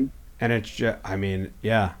 Mm-hmm. And it's just, I mean,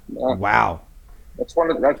 yeah. Wow. That's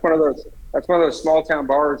one of those small town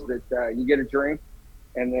bars that you get a drink,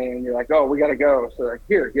 and then you're like, oh, we got to go. So like,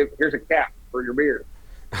 here's a cap for your beer.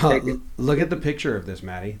 Look at the picture of this,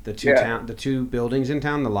 Maddie. The two buildings in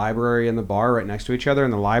town, the library and the bar right next to each other,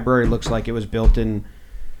 and the library looks like it was built in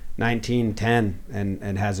 1910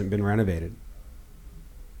 and hasn't been renovated.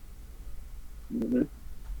 Mm-hmm.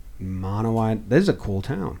 Monowai. This is a cool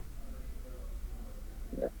town.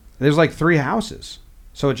 Yeah. There's like 3 houses.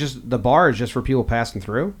 So it's just, the bar is just for people passing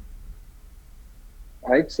through?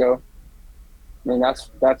 I think so. I mean, that's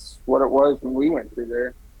what it was when we went through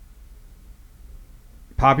there.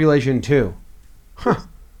 Population 2. Huh.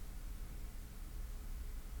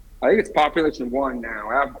 I think it's population 1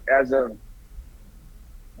 now. As of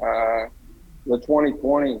the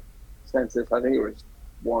 2020 census, I think it was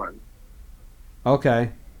 1.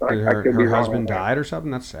 Okay. But Her husband died or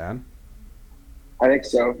something? That's sad. I think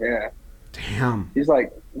so, yeah. Damn. She's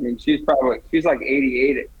like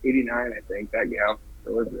 88, 89, I think, that gal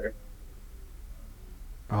that lives there.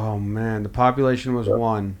 Oh, man. The population was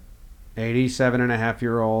 1.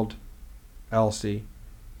 87-and-a-half-year-old Elsie.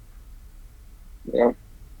 Yeah.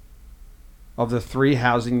 Of the 3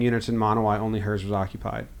 housing units in Monowai, only hers was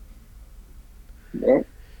occupied. Yeah.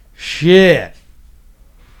 Shit.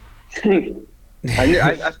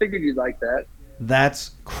 I figured you'd like that.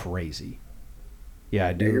 That's crazy. Yeah,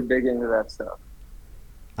 I do. You're big into that stuff.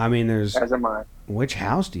 I mean, there's... As am I. Which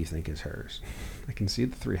house do you think is hers? I can see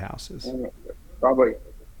the 3 houses. Probably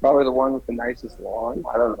the one with the nicest lawn.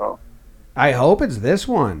 I don't know. I hope it's this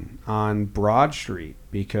one on Broad Street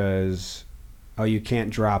because, you can't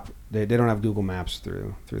drop... They don't have Google Maps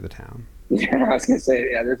through the town. Yeah, I was going to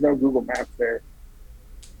say, there's no Google Maps there.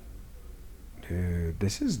 Dude,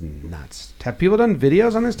 this is nuts. Have people done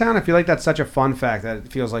videos on this town? I feel like that's such a fun fact that it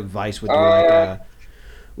feels like Vice would do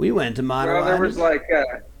we went to Monowai. Well, there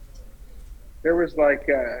was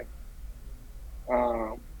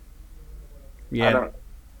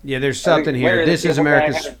Yeah, there's something here. This is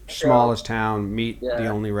America's smallest town. Meet Yeah. the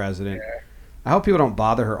only resident. Yeah. I hope people don't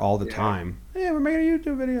bother her all the time. Yeah, we're making a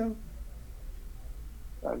YouTube video.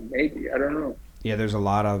 Maybe. I don't know. Yeah, there's a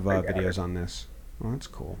lot of videos on this. Well, that's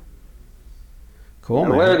cool. Cool,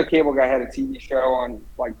 man. Larry the Cable Guy had a TV show on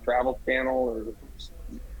like Travel Channel or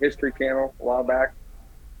History Channel a while back,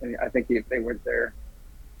 and I think they went there.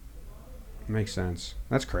 Makes sense.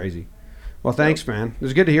 That's crazy. Well, thanks, man. It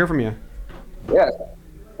was good to hear from you. Yeah.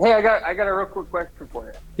 Hey, I got a real quick question for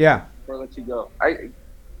you. Yeah. Before I let you go,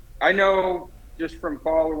 I know just from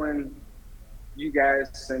following you guys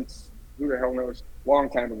since who the hell knows, long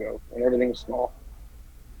time ago when everything was small,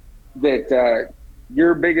 that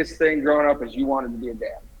your biggest thing growing up is you wanted to be a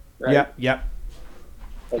dad. Right? Yep.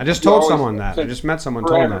 Like, I just told someone that. I just met someone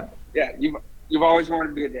told me that. Yeah, you've always wanted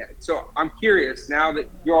to be a dad. So I'm curious now that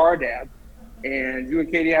you are a dad and you and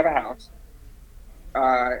Katie have a house.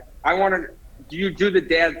 I want to. Do you do the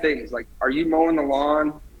dad things? Like, are you mowing the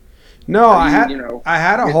lawn? No, Are I you, had you know, I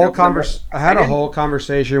had a getting whole up number- whole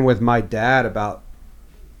conversation with my dad about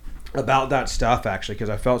that stuff actually, because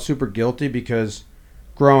I felt super guilty because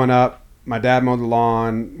growing up, my dad mowed the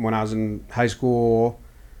lawn. When I was in high school,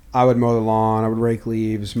 I would mow the lawn. I would rake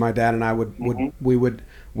leaves. My dad and I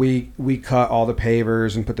we cut all the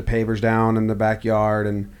pavers and put the pavers down in the backyard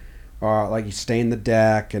and like he stained the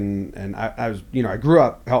deck and I was I grew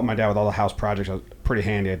up helping my dad with all the house projects. I was pretty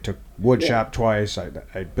handy. I took wood shop twice.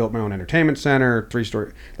 I built my own entertainment center,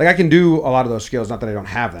 3-story. Like I can do a lot of those skills. Not that I don't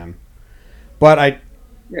have them, but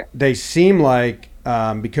they seem like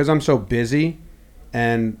because I'm so busy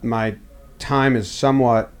and my time is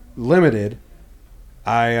somewhat limited.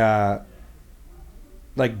 I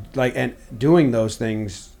like and doing those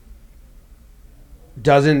things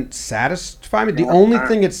doesn't satisfy me. The only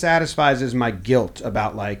thing it satisfies is my guilt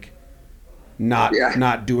about like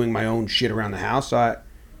not doing my own shit around the house. So I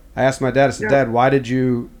asked my dad. I said, Dad, why did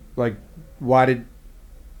you do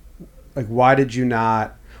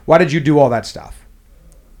all that stuff?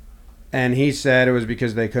 And he said it was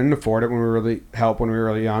because they couldn't afford it when we were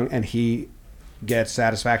really young, and he gets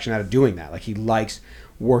satisfaction out of doing that. Like he likes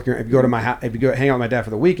working. If you go to my house, if you go hang out with my dad for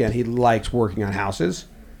the weekend, he likes working on houses.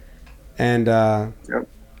 And and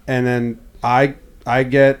then I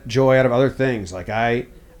get joy out of other things. Like I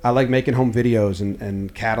like making home videos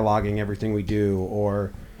and cataloging everything we do,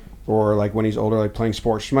 or like when he's older, like playing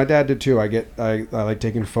sports. My dad did too. I like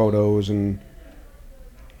taking photos and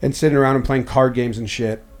sitting around and playing card games and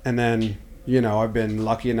shit. And then I've been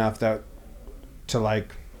lucky enough to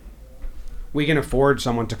like we can afford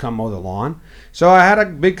someone to come mow the lawn. So I had a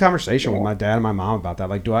big conversation with my dad and my mom about that.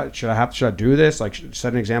 Like, should I do this? Like,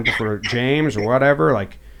 set an example for James or whatever.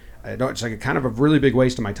 Like, it's like a kind of a really big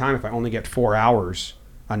waste of my time if I only get 4 hours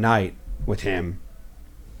a night with him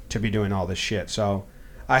to be doing all this shit. So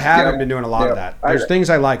I haven't been doing a lot of that. There's things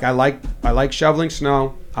I like. I like shoveling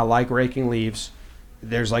snow. I like raking leaves.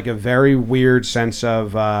 There's like a very weird sense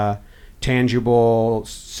of tangible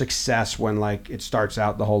success when like it starts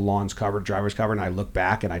out, the whole lawn's covered, driver's covered, and I look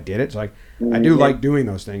back and I did it. So like I do like doing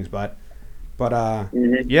those things, but I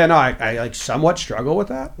like somewhat struggle with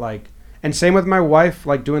that. Like, and same with my wife,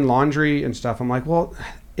 like doing laundry and stuff. I'm like, well,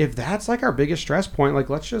 if that's like our biggest stress point, like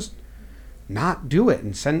let's just not do it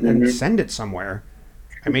and send it somewhere.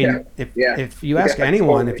 I mean, if you ask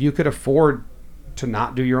anyone, if you could afford to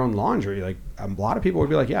not do your own laundry, like a lot of people would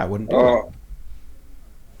be like, yeah, I wouldn't do it.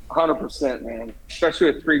 100%, man.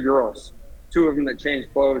 Especially with 3 girls, 2 of them that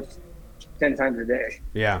change clothes 10 times a day.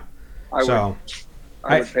 Yeah. I would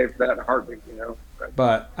pay for that in a heartbeat,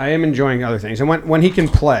 But I am enjoying other things, and when he can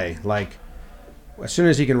play, like as soon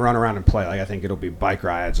as he can run around and play, like I think it'll be bike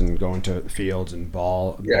rides and going to fields and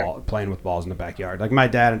playing with balls in the backyard. Like my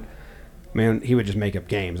dad, man, he would just make up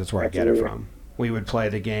games. That's where I get it from. We would play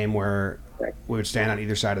the game where we would stand on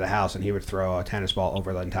either side of the house, and he would throw a tennis ball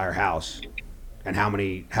over the entire house. And how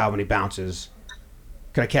many bounces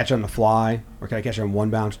could I catch on the fly, or could I catch on 1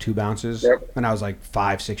 bounce, 2 bounces? And I was like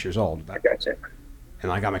 5-6 years old. I gotcha. And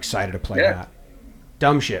like I'm excited to play that.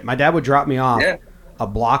 Dumb shit. My dad would drop me off a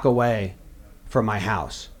block away from my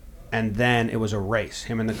house, and then it was a race,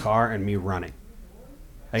 him in the car and me running.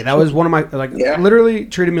 Like that was one of my literally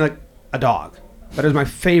treated me like a dog. That is my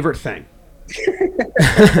favorite thing.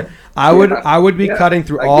 I would be cutting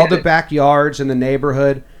through all the backyards in the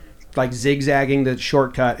neighborhood, like zigzagging the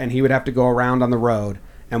shortcut, and he would have to go around on the road,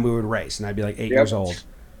 and we would race, and I'd be like 8 years old.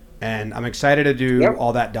 And I'm excited to do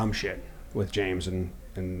all that dumb shit with James and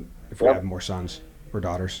if we have more sons or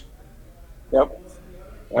daughters. But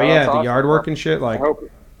yeah, the yard work and shit, like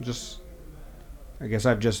I guess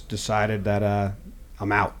I've just decided that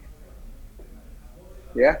I'm out.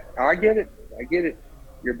 Yeah, I get it.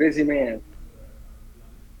 You're a busy man.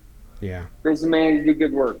 Yeah. Busy man, you do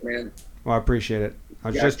good work, man. Well, I appreciate it. I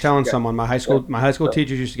was just telling someone my high school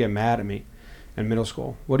teachers used to get mad at me in middle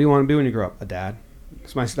school. What do you want to be when you grow up? A dad.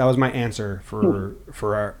 That was my answer for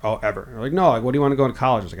ever. They're like, no, like, what do you want to go to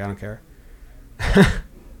college? I was like, I don't care.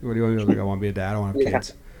 What do you want to do? Like, I want to be a dad. I want to have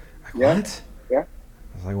kids. Like, what? Yeah.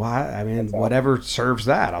 I was like, well, I mean, whatever serves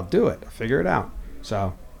that, I'll do it. I'll figure it out.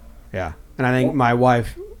 So, yeah. And I think my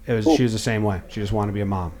wife, she was the same way. She just wanted to be a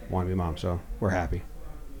mom. So we're happy.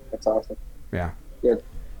 That's awesome. Yeah. Good.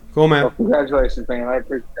 Cool, man. Well, congratulations, man. I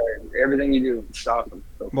appreciate everything you do. It's awesome.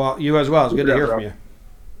 So, well, you as well. It's good to hear from you.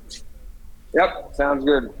 Yep. Sounds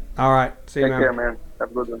good. All right. See you, man. Take care, man.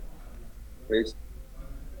 Have a good one. Peace.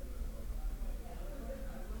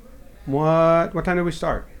 What time did we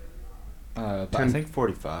start? I think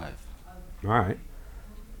 45. All right.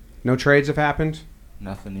 No trades have happened?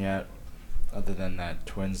 Nothing yet, other than that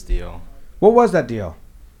Twins deal. What was that deal?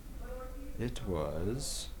 It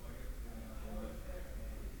was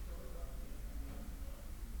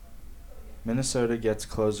Minnesota gets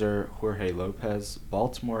closer Jorge Lopez.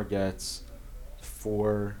 Baltimore gets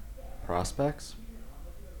 4 prospects.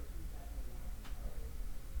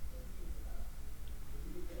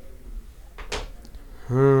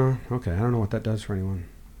 Okay, I don't know what that does for anyone.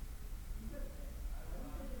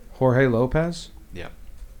 Jorge Lopez? Yeah.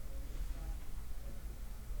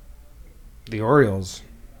 The Orioles.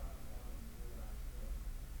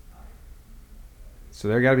 So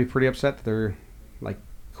they're got to be pretty upset that they're, like,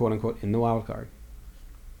 quote unquote, in the wild card.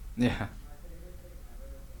 Yeah.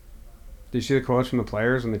 Did you see the quotes from the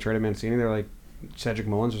players when they traded Mancini? They're like, Cedric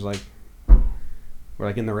Mullins was like, we're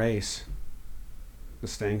like in the race.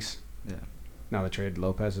 This stinks. Yeah. Now they traded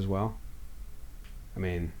Lopez as well. I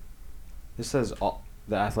mean, This says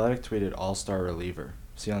the Athletic tweeted all-star reliever.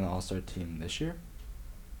 Is he on the all-star team this year?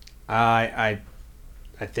 I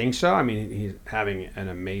think so. I mean, he's having an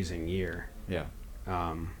amazing year. Yeah.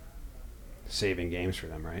 Saving games for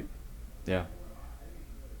them, right? Yeah.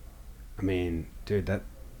 I mean, dude,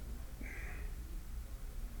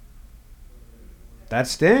 that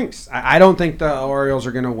stinks. I don't think the Orioles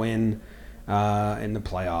are going to win in the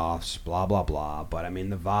playoffs, blah, blah, blah. But, I mean,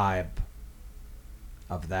 the vibe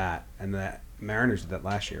of that, and the Mariners did that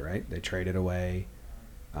last year, right? They traded away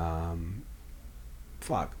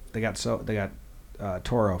they got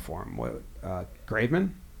Toro for him. What,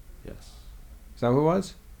 Graveman? Yes. Is that who it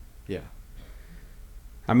was? Yeah.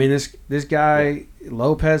 I mean, this guy,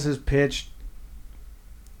 Lopez, has pitched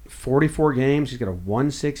 44 games. He's got a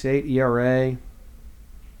 1.68 ERA.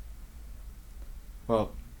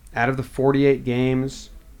 Well, Out of the 48 games,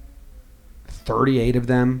 38 of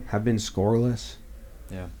them have been scoreless.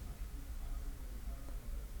 yeah.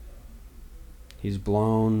 He's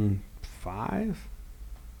blown 5?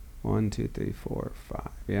 1, 2, 3, 4, 5.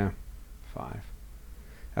 Yeah, 5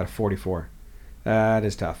 out of 44. That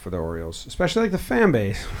is tough for the Orioles, especially like the fan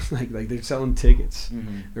base. like they're selling tickets,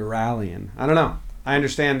 they're rallying. I don't know. I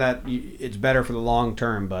understand that it's better for the long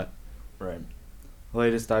term, but Right. The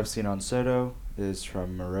latest I've seen on Soto is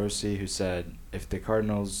from Morosi, who said if the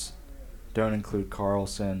Cardinals don't include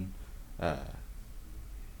Carlson,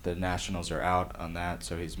 the Nationals are out on that,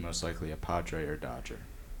 so he's most likely a Padre or Dodger.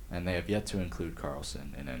 And they have yet to include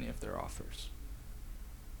Carlson in any of their offers.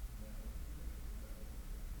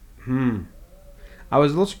 I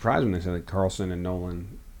was a little surprised when they said like Carlson and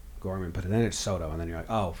Nolan Gorman, but then it's Soto, and then you're like,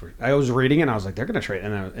 oh, I was reading it, and I was like, they're gonna trade,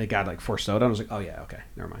 and then it got like for Soto, and I was like, oh yeah, okay,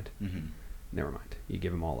 never mind. Never mind. You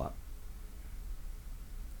give them all up.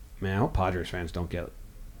 Man, I hope Padres fans don't get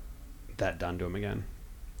that done to them again.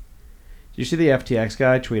 Did you see the FTX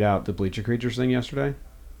guy tweet out the Bleacher Creatures thing yesterday?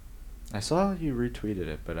 I saw you retweeted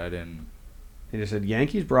it, but I didn't. He just said,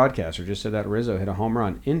 Yankees broadcaster just said that Rizzo hit a home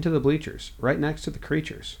run into the bleachers, right next to the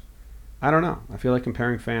creatures. I don't know. I feel like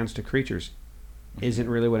comparing fans to creatures isn't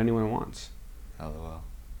really what anyone wants. LOL.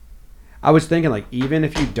 I was thinking, like, even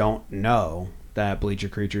if you don't know that Bleacher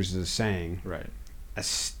Creatures is a saying, Right. I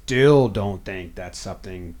still don't think that's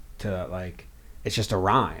something to, like, it's just a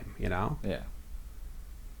rhyme, you know? Yeah.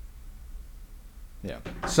 Yeah.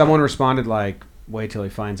 Someone responded, like, wait till he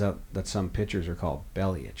finds out that some pitchers are called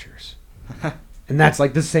belly itchers. And that's,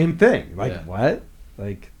 like, the same thing. Like, Yeah. what?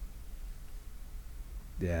 Like,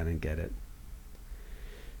 yeah, I didn't get it.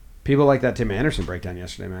 People like that Tim Anderson breakdown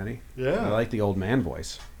yesterday, Maddie. Yeah. I like the old man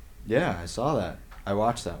voice. Yeah, I saw that. I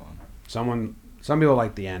watched that one. Some people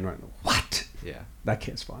like the end. What? Yeah. That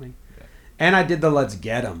kid's funny. Yeah. And I did the Let's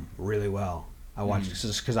Get 'Em really well. I watched it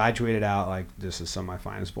just because I tweeted out, like, this is some of my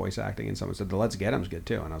finest voice acting, and someone said the Let's Get 'Em's good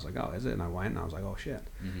too. And I was like, oh, is it? And I went and I was like, oh, shit.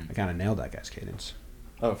 I kind of nailed that guy's cadence.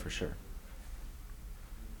 Oh, for sure.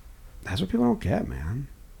 That's what people don't get, man.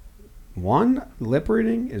 One, lip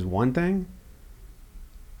reading is one thing.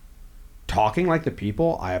 Talking like the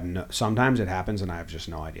people, sometimes it happens and I have just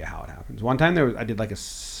no idea how it happens. One time I did like a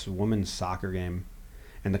women's soccer game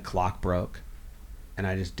and the clock broke and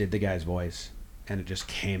I just did the guy's voice and it just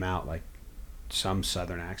came out like some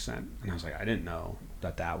southern accent. And I was like, I didn't know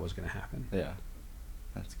that was going to happen. Yeah.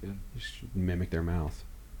 That's good. You should mimic their mouth.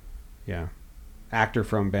 Yeah. Actor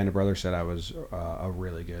from Band of Brothers said I was a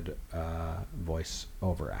really good voice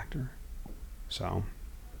over actor. So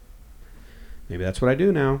maybe that's what I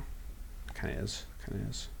do now. Kind of is.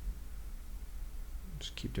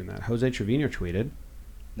 Just keep doing that. Jose Trevino tweeted.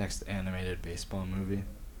 Next animated baseball movie.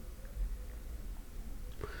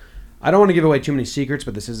 I don't want to give away too many secrets,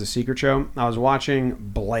 but this is a secret show. I was watching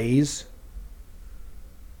Blaze.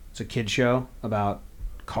 It's a kid show about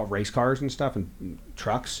race cars and stuff and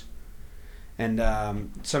trucks. And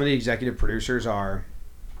some of the executive producers are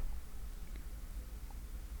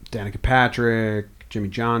Danica Patrick, Jimmy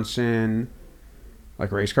Johnson,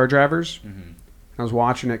 like race car drivers. And I was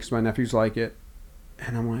watching it because my nephews like it,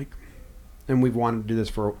 and I'm like, and we've wanted to do this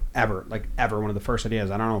forever, like ever. One of the first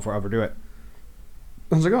ideas. I don't know if we'll ever do it.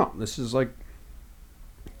 I was like, oh, this is like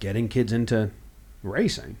getting kids into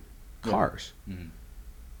racing cars. Yeah.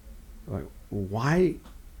 Mm-hmm. Like, why?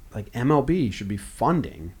 Like MLB should be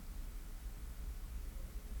funding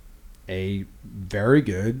a very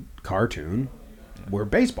good cartoon where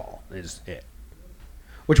baseball is it,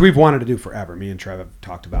 which we've wanted to do forever. Me and Trev have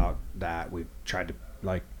talked about that. We've tried to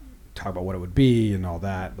like talk about what it would be and all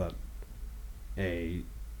that, but a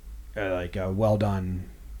well done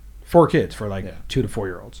for kids for like 2 to 4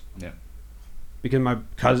 year olds. Yeah, because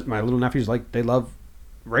my little nephews they love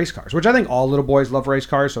race cars, which I think all little boys love race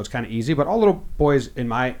cars, so it's kind of easy. But all little boys in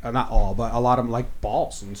my not all, but a lot of them like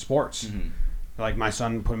balls and sports. Mm-hmm. Like my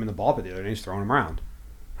son put him in the ball pit the other day, he's throwing them around.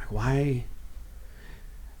 Like, why?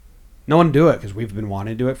 No one do it because we've been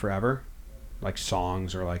wanting to do it forever, like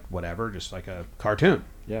songs or like whatever, just like a cartoon.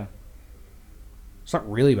 Yeah, it's not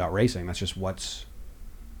really about racing. That's just what's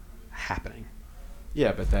happening.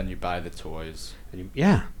 Yeah, but then you buy the toys. And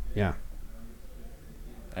yeah.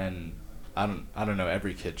 And I don't know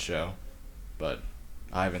every kid's show, but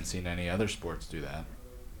I haven't seen any other sports do that.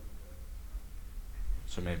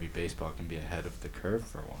 So maybe baseball can be ahead of the curve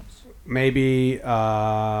for once. Maybe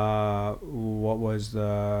what was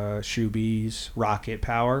the Shoebies Rocket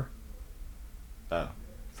Power?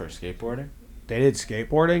 For skateboarding? They did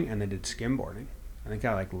skateboarding and they did skimboarding. I think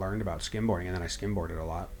I learned about skimboarding and then I skimboarded a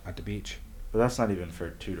lot at the beach. But that's not even for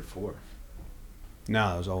 2 to 4. No,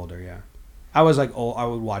 I was older, yeah. I was old. I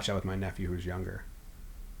would watch that with my nephew who was younger.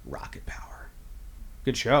 Rocket Power.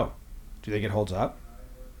 Good show. Do you think it holds up?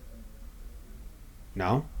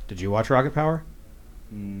 No? Did you watch Rocket Power?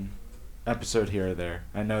 Episode here or there.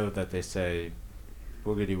 I know that they say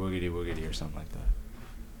woogity woogity woogity or something like that.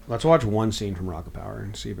 Let's watch one scene from Rocket Power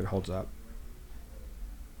and see if it holds up.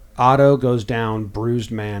 Otto goes down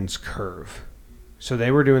bruised man's curve. So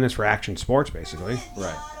they were doing this for action sports, basically.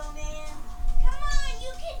 Right.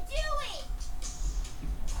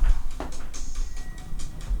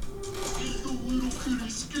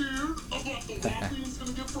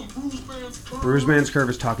 Bruised man's curve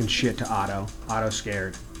is talking shit to Otto. Otto's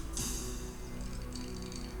scared.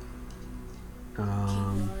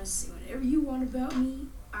 Say whatever you want about me.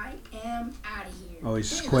 I am out of here. Oh,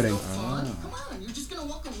 he's quitting. Come on, you're just gonna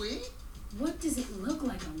walk away? What does it look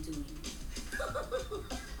like I'm doing?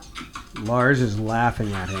 Lars is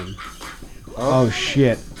laughing at him. Oh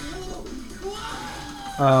shit.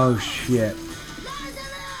 Oh shit.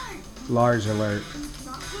 Lars alert.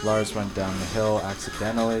 Lars went down the hill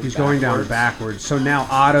accidentally. He's going down backwards. So now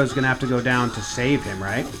Otto's going to have to go down to save him,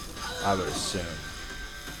 right? I would assume.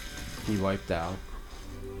 He wiped out.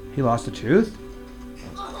 He lost a tooth?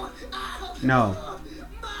 No.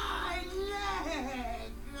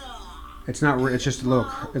 It's not. It's just a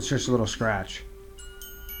little. It's just a little scratch.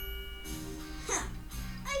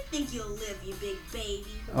 I think you'll live, you big baby.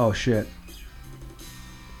 Oh shit.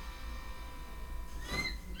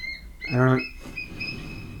 I don't.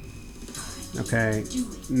 Okay.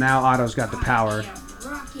 Now Otto's got the power.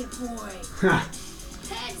 Rocket boy.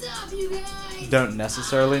 Heads up, you guys. Don't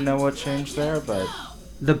necessarily know what changed there, but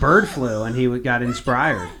The bird flew and he got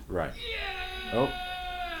inspired. right. Oh.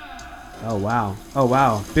 Oh wow. Oh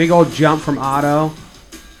wow. Big old jump from Otto.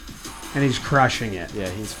 And he's crushing it. Yeah,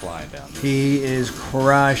 he's flying down this. He is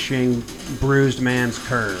crushing bruised man's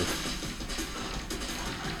curve.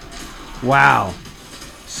 Wow.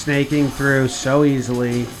 Snaking through so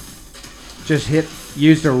easily. Just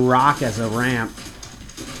used a rock as a ramp.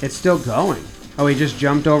 It's still going. Oh, he just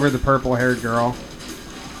jumped over the purple-haired girl.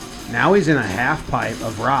 Now he's in a half pipe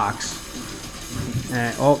of rocks.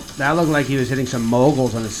 And, oh, that looked like he was hitting some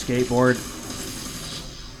moguls on his skateboard.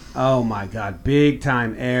 Oh my god, big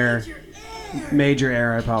time air. Major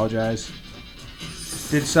air, I apologize.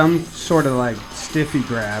 Did some sort of stiffy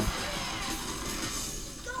grab.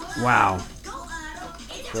 Wow.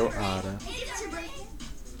 Go Otto.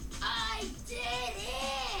 I did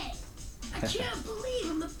it! I can't believe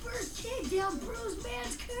I'm the first kid down bruised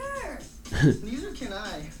man's curve. Neither can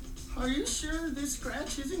I. Are you sure this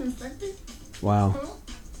scratch isn't infected? Wow.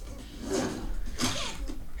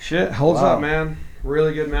 Shit, holds Wow. up, man.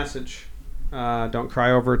 Really good message. Don't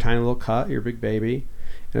cry over a tiny little cut. You're a big baby.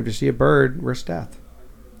 And if you see a bird, risk death.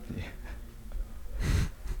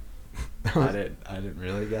 I didn't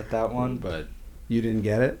really get that one, but You didn't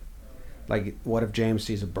get it? Like, what if James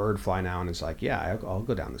sees a bird fly now and is like, yeah, I'll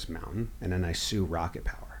go down this mountain, and then I sue Rocket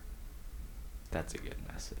Power. that's a good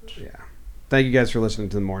message. Yeah. Thank you guys for listening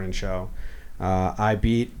to the morning show. I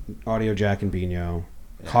beat Audio Jack and Biñho.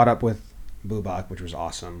 Yeah. Caught up with Bubak, which was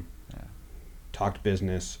awesome. Yeah. talked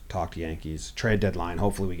business, talked Yankees. Trade deadline.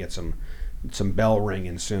 Hopefully we get some bell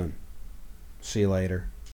ringing soon. See you later.